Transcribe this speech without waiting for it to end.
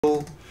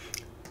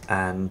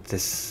and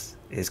this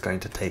is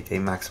going to take a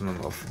maximum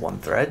of 1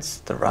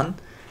 threads to run,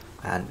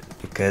 and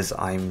because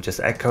I'm just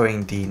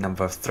echoing the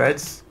number of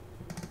threads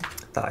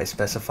that I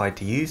specified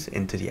to use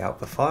into the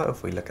output file,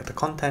 if we look at the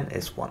content,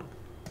 is 1.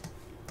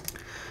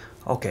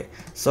 Okay,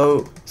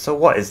 so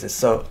what is this?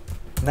 So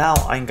now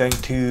I'm going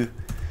to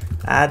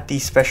add the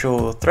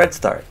special threads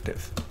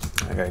directive.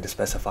 I'm going to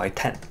specify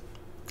 10.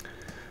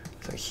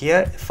 So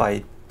here, if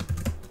I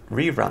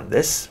rerun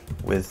this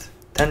with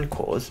 10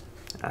 cores,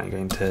 I'm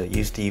going to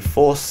use the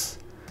force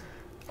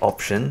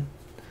option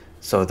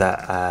so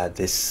that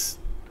this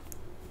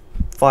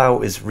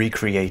file is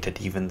recreated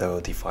even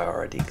though the file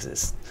already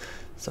exists.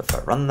 So if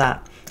I run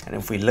that, and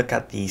if we look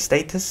at the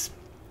status,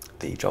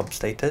 the job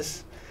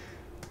status,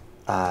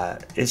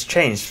 it's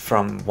changed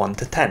from 1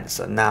 to 10.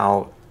 So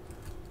now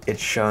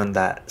it's shown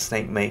that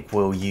Snakemake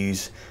will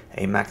use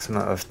a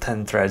maximum of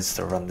 10 threads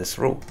to run this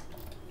rule.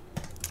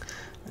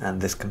 And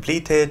this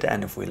completed,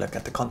 and if we look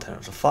at the content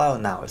of the file,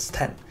 now it's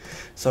 10.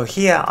 So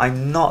here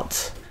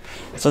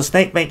so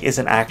Snakemake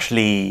isn't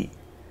actually,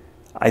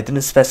 I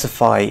didn't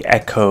specify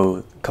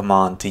echo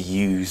command to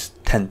use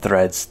 10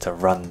 threads to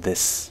run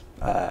this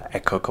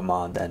echo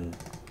command and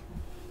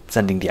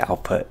sending the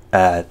output,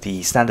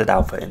 the standard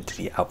output into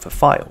the output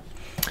file.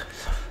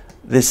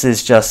 This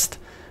is just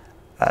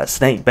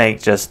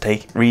Snakemake just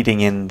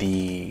reading in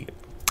the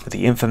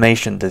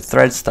information, the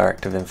threads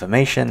directive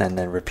information, and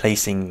then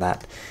replacing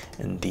that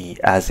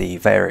as a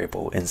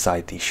variable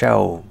inside the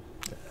shell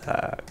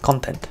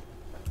content.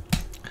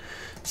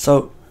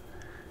 So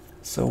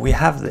we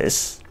have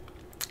this.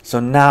 So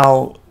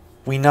now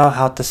we know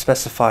how to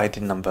specify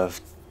the number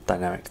of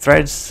dynamic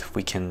threads.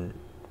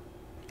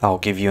 I'll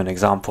give you an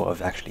example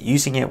of actually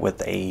using it with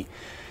a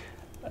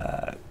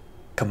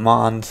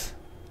command,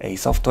 a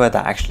software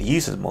that actually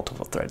uses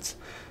multiple threads.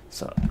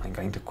 So I'm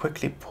going to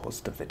quickly pause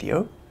the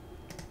video.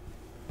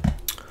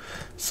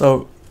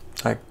 So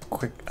I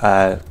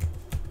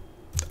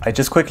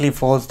just quickly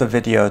paused the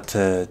video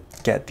to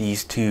get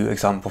these 2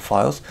 example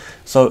files.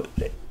 So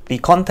the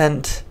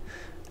content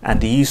and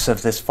the use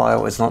of this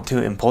file is not too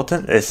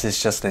important. This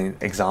is just an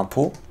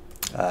example.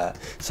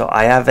 So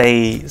I have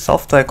a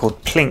software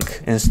called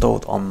Plink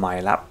installed on my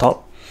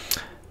laptop.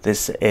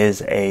 This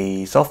is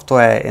a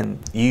software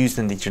used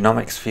in the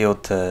genomics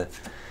field to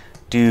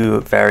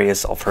do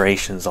various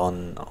operations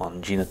on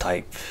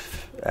genotype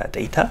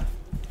data.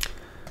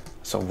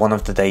 So one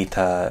of the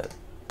data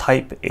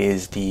type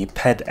is the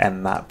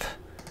PED-mmap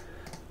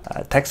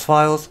text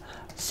files.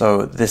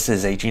 So this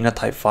is a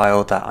genotype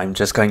file that I'm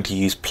just going to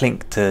use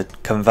Plink to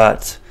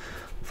convert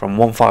from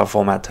one file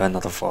format to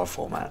another file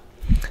format.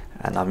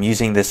 And I'm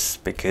using this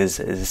because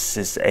this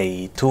is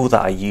a tool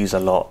that I use a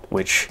lot,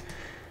 which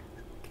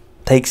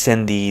takes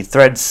in the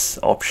threads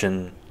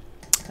option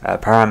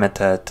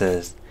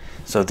parameter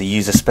so the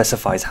user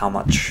specifies how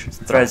much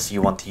threads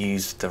you want to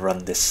use to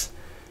run this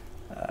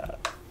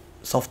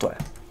software.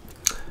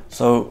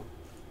 So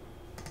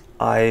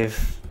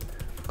I've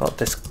got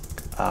this.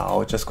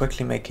 I'll just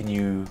quickly make a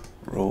new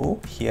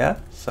rule here.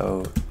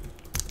 So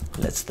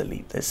let's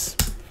delete this.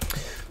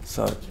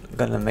 So I'm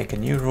going to make a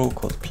new rule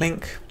called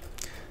Plink.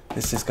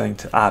 This is going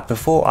to,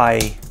 before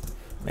I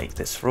make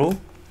this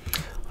rule,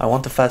 I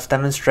want to first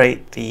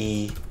demonstrate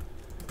the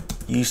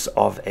use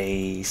of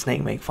a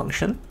Snakemake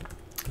function.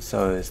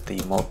 So it's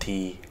the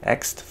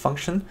multi-ext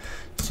function.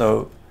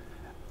 So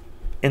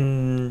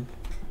in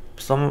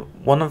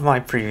one of my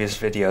previous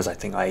videos, I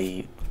think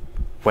I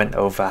went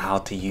over how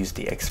to use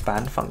the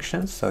expand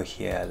function. So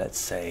here, let's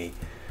say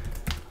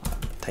I'm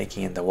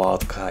taking in the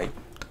wildcard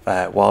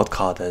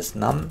as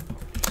num,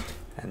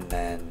 and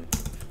then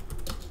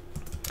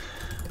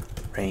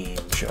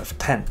range of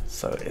 10.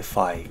 So if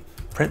I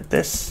print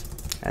this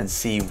and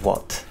see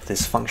what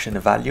this function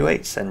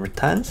evaluates and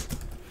returns,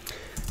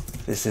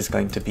 this is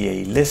going to be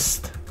a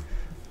list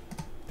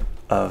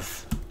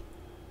of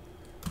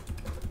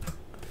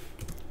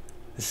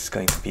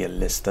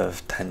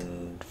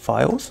 10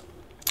 files.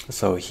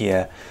 So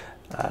here,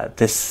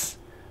 this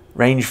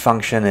range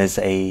function is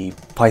a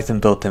Python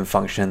built-in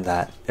function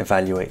that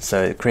evaluates.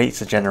 So it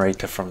creates a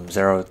generator from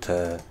 0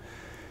 to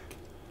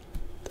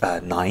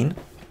 9,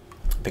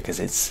 because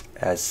it's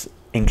as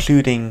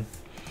including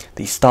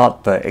the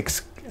start, but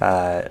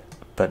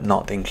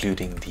not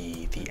including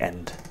the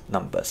end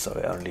number. So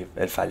it only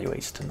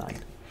evaluates to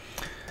 9.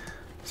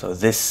 So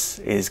this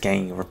is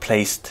getting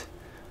replaced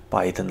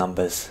by the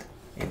numbers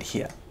in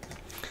here.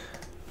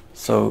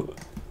 So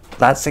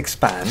that's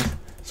expand.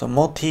 So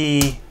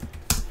multi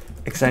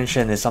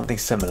extension is something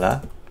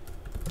similar.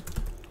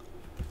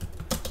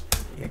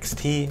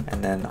 ext,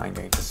 and then I'm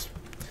going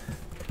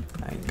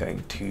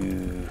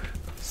to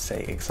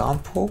say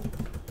example.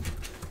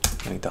 I'm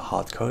going to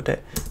hard code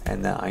it,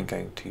 and then I'm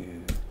going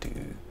to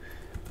do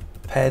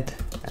ped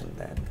and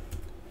then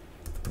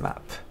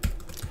map.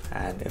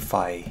 And if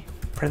I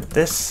print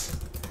this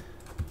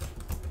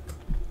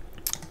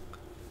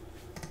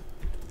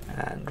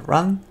and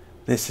run,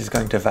 this is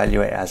going to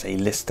evaluate as a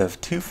list of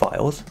 2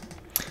 files.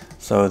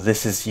 So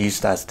this is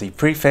used as the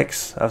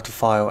prefix of the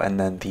file, and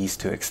then these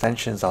two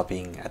extensions are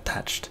being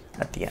attached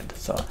at the end.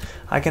 So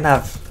I can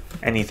have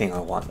anything I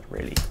want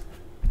really.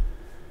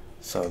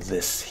 So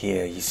this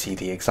here, you see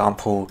the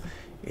example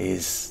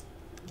is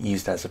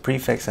used as a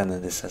prefix, and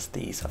then this as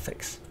the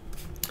suffix.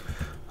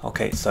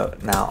 Okay, so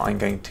now I'm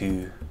going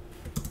to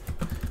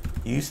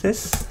use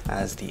this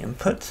as the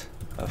input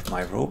of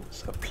my rule.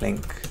 So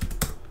plink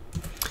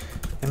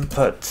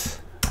input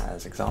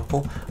as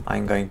example.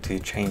 I'm going to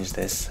change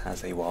this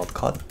as a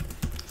wildcard.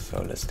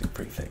 So let's do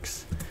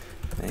prefix.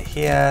 And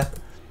here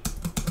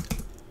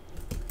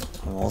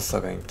I'm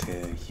also going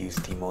to use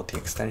the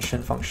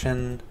multi-extension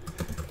function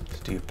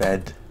to do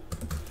bed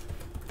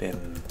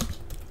bim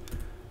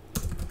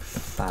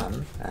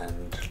fam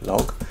and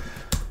log.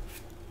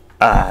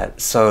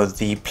 So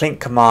the plink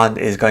command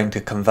is going to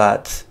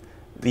convert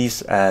these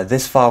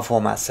this file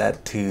format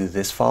set to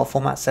this file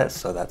format set,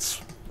 so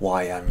that's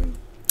why I'm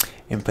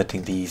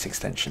inputting these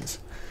extensions.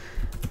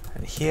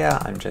 And here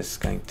I'm just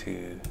going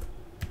to,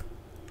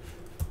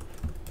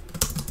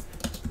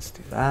 let's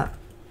do that,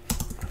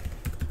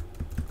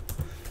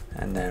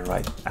 and then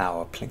write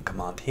our plink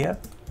command here.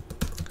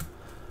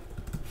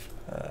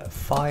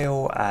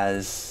 File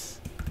as,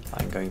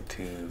 I'm going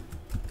to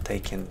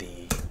take in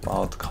the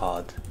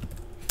wildcard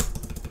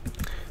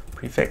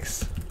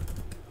prefix,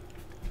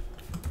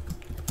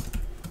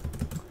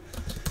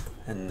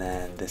 and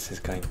then this is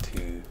going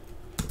to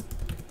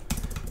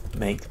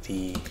make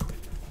the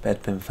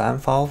bedbin-fam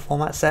file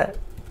format set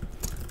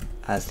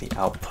as the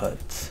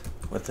output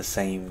with the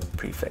same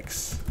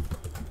prefix.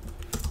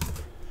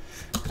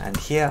 And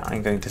here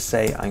I'm going to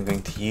say I'm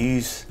going to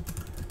use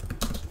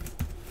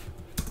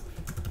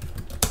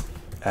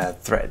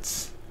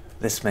threads,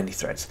 this many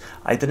threads.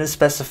 I didn't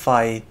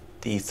specify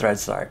the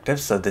threads directive,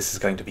 so this is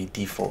going to be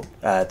default.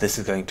 This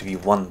is going to be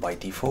 1 by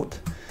default.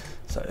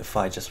 So if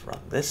I just run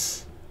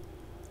this,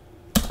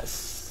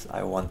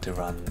 I want to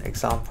run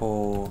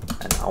example,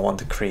 and I want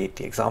to create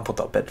the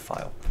example.bed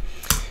file.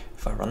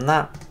 If I run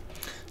that,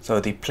 so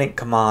the plink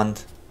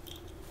command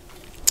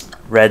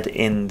read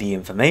in the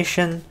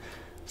information,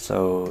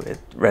 so it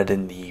read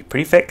in the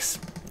prefix,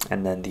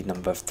 and then the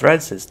number of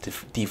threads is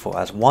default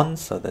as 1,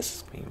 so this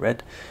is being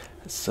read.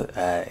 So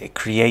it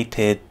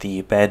created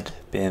the bed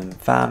bim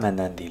fam and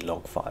then the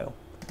log file.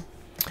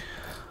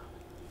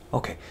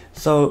 Okay,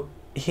 so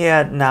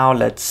here now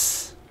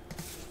let's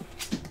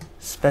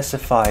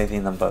specify the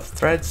number of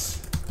threads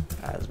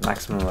as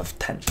maximum of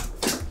 10.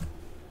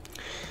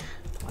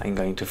 I'm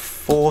going to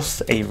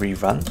force a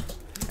rerun,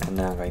 and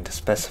now I'm going to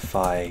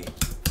specify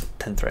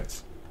 10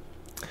 threads.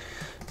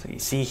 So you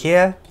see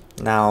here,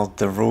 now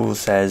the rule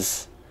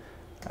says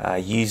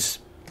use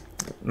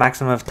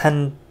maximum of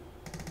 10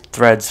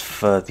 threads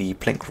for the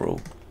plink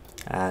rule.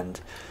 And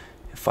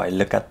if I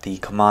look at the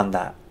command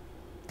that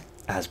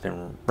has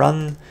been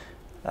run,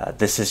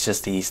 this is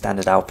just the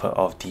standard output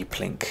of the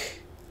plink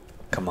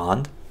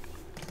command,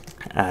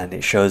 and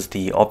it shows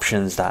the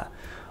options that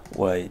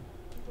were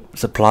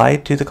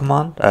supplied to the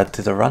command,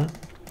 to the run,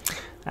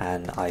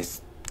 and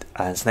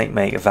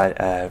Snakemake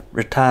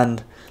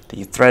returned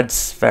the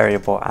threads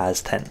variable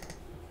as 10.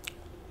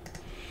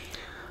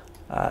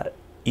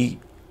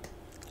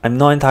 I'm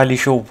not entirely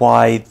sure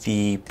why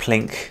the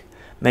plink,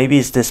 maybe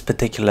it's this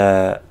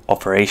particular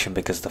operation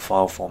because the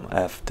file form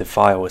of the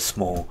file is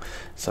small,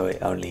 so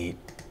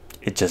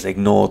it just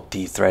ignored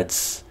the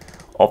threads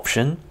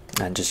option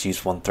and just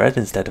used 1 thread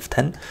instead of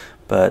 10.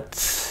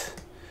 But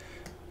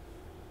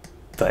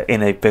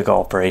in a bigger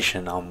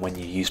operation, when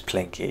you use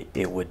plink,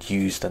 it would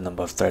use the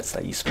number of threads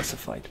that you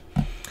specified.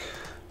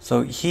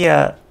 So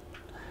here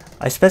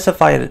I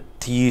specified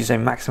to use a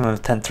maximum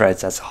of 10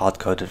 threads as a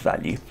hard-coded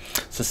value.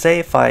 So say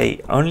if I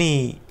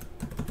only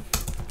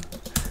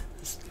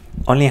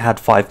had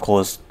 5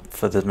 cores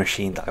for the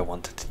machine that I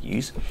wanted to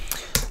use,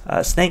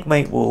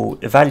 Snakemake will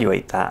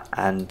evaluate that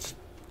and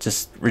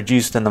just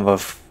reduce the number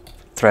of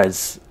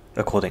threads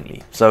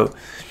accordingly. So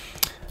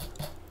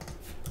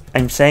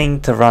I'm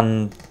saying to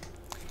run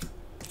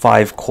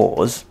 5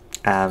 cores,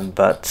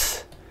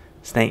 but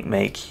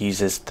Snakemake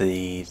uses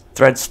the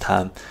threads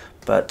term.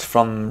 But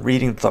from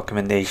reading the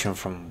documentation,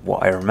 from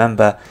what I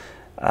remember,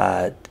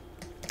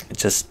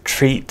 just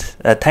treat,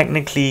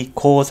 technically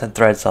cores and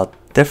threads are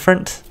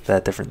different, they're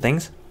different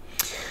things,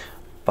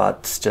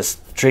 but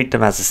just treat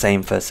them as the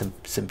same for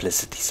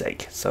simplicity's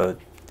sake. So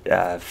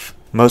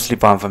mostly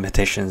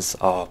bioinformaticians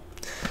are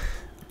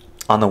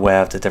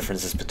unaware of the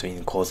differences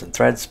between cores and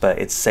threads, but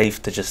it's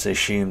safe to just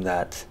assume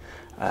that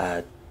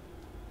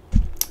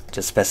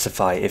just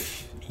specify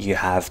if you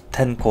have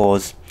 10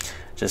 cores,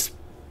 just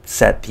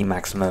set the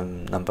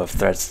maximum number of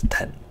threads to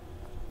 10.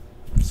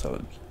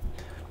 So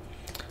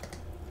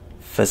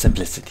for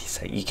simplicity's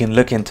sake, you can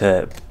look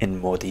into it in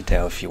more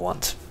detail if you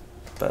want,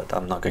 but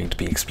I'm not going to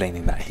be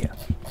explaining that here.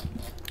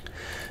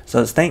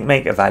 So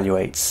Snakemake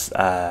evaluates,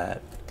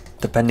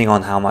 depending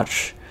on how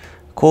much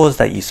cores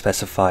that you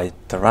specify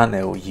to run,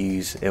 it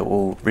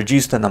will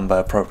reduce the number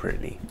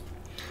appropriately.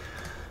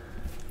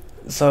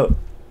 So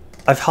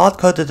I've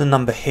hard-coded the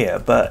number here,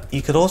 but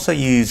you could also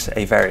use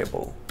a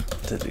variable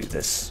to do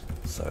this.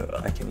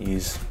 So I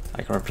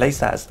can replace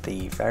that as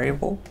the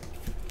variable,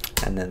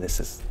 and then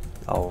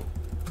I'll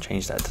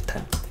change that to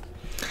 10.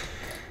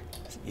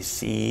 You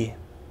see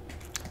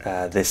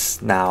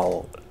this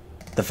now,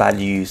 the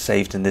value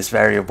saved in this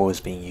variable is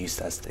being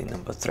used as the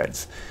number of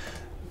threads.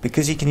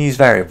 Because you can use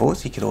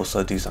variables, you could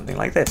also do something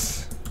like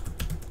this.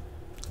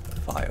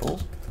 File,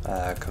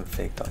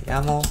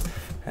 config.yaml,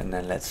 and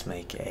then let's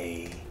make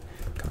a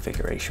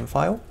configuration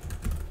file.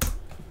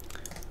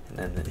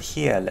 And then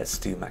here, let's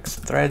do max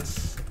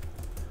threads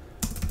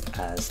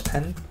as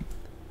 10,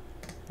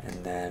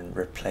 and then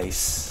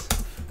replace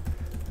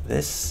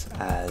this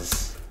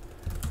as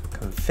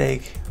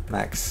config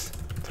max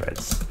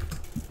threads.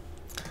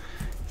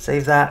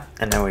 Save that,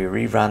 and then we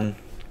rerun,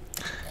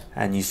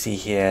 and you see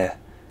here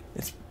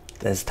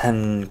there's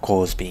 10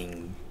 cores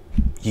being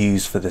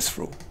used for this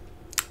rule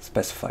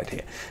specified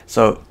here.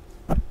 So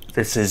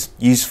this is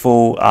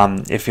useful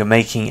if you're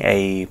making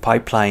a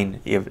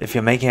pipeline, if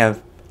you're making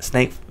a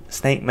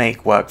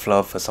Snakemake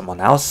workflow for someone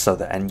else, so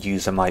the end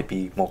user might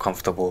be more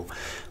comfortable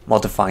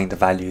modifying the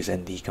values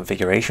in the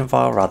configuration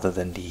file rather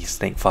than the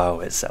snake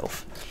file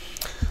itself.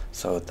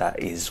 So that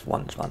is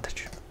one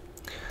advantage.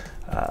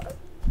 I'm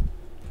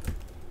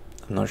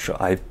not sure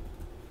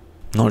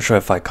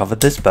if I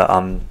covered this, but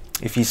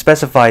if you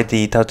specify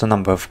the total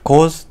number of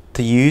cores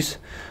to use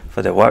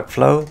for the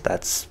workflow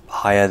that's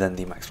higher than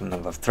the maximum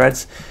number of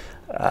threads,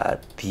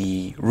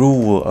 the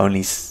rule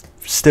will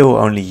still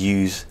only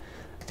use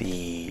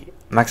the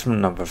maximum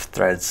number of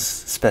threads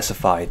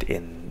specified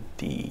in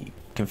the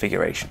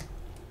configuration.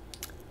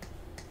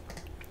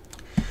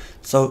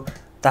 So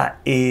that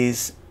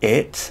is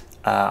it.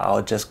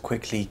 I'll just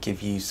quickly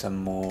give you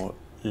some more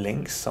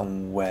links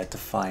on where to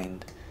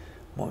find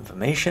more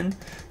information.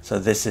 So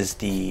this is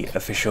the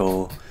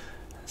official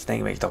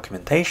Snakemake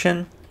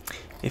documentation.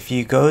 If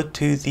you go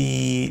to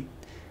the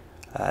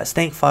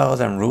snake files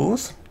and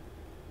rules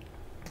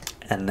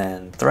and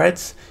then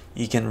threads,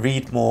 you can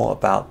read more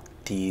about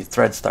the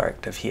threads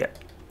directive here.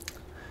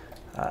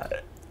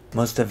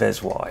 Most of it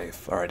is what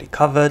I've already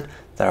covered.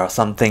 There are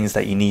some things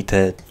that you need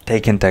to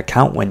take into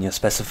account when you're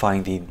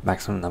specifying the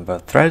maximum number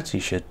of threads.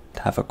 You should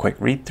have a quick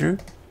read through.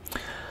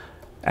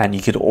 And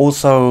you could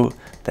also,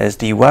 there's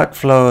the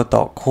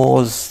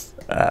workflow.cause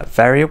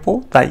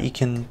variable that you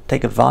can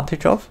take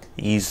advantage of.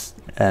 Use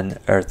an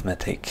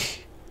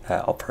arithmetic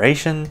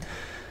operation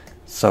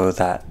so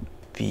that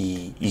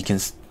the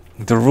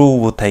rule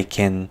will take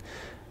in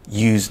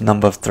use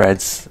number of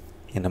threads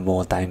in a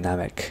more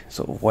dynamic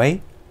sort of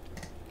way.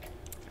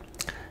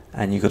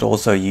 And you could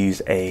also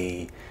use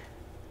a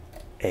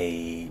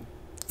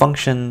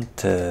function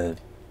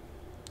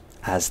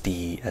as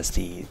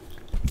the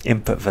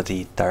input for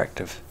the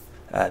directive,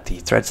 the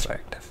threads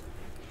directive.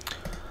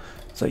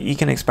 So you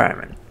can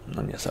experiment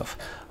on yourself.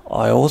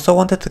 I also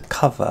wanted to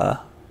cover,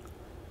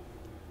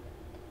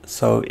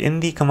 so in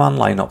the command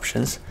line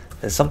options,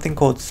 there's something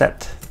called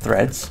set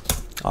threads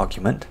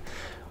argument,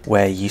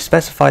 where you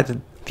specify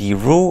the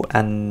rule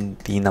and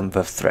the number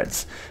of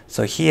threads.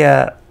 So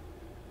here,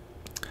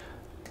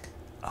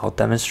 I'll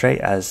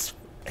demonstrate as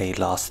a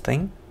last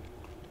thing.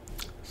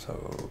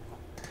 So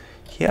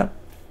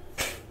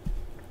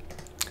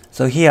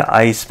here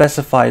I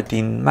specified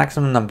the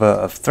maximum number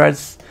of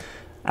threads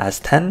as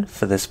 10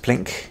 for this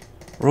plink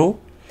rule.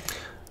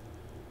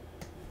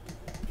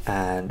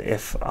 And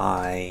if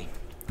I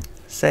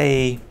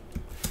say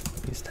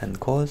use 10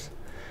 cores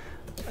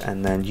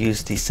and then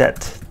use the set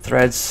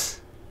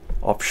threads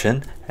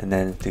option and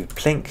then do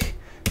plink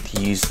to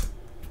use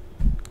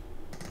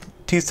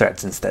 2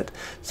 threads instead.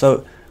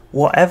 So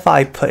whatever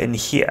I put in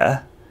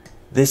here,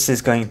 this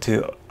is going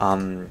to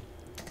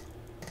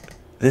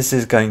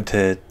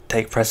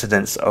take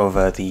precedence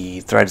over the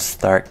threads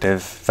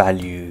directive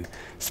value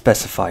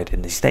specified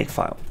in the snake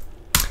file.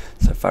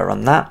 So if I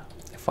run that,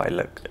 if I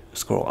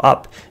scroll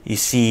up, you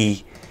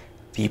see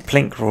the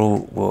plink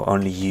rule will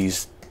only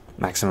use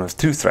maximum of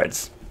 2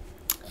 threads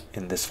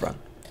in this run.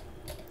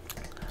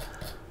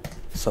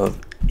 So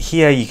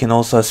here you can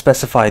also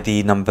specify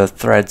the number of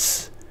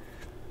threads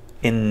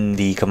in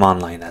the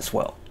command line as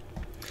well.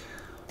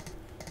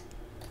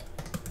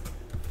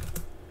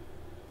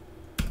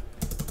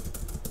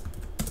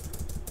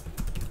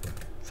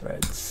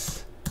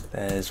 Threads.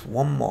 There's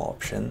one more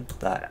option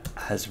that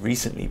has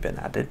recently been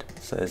added,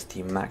 so it's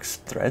the max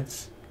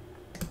threads.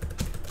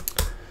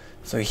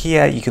 So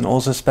here you can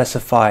also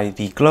specify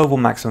the global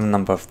maximum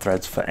number of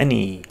threads for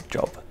any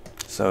job.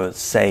 So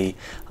say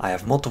I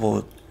have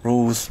multiple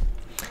rules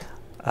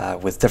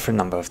with different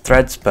number of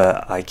threads,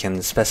 but I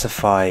can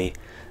specify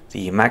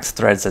the max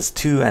threads as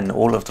 2 and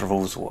all of the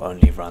rules will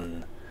only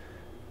run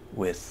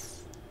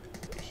with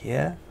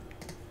here.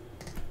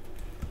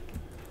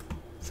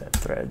 Set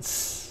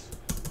threads,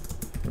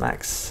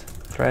 max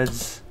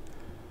threads.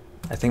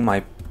 I think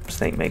my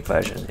Snakemake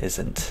version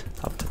isn't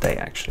up to date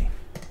actually.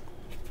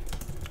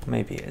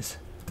 Maybe it is.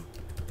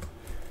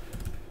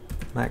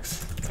 Max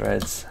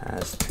threads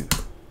as 2.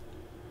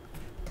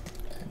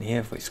 And here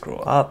if we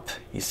scroll up,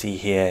 you see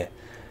here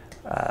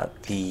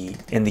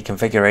in the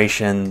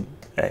configuration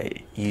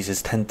it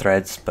uses 10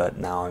 threads, but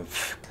now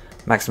I've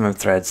maximum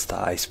threads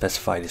that I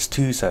specified is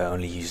 2, so it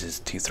only uses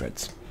 2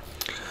 threads.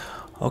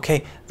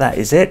 Okay, that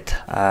is it.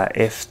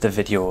 If the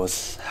video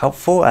was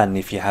helpful and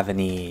if you have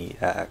any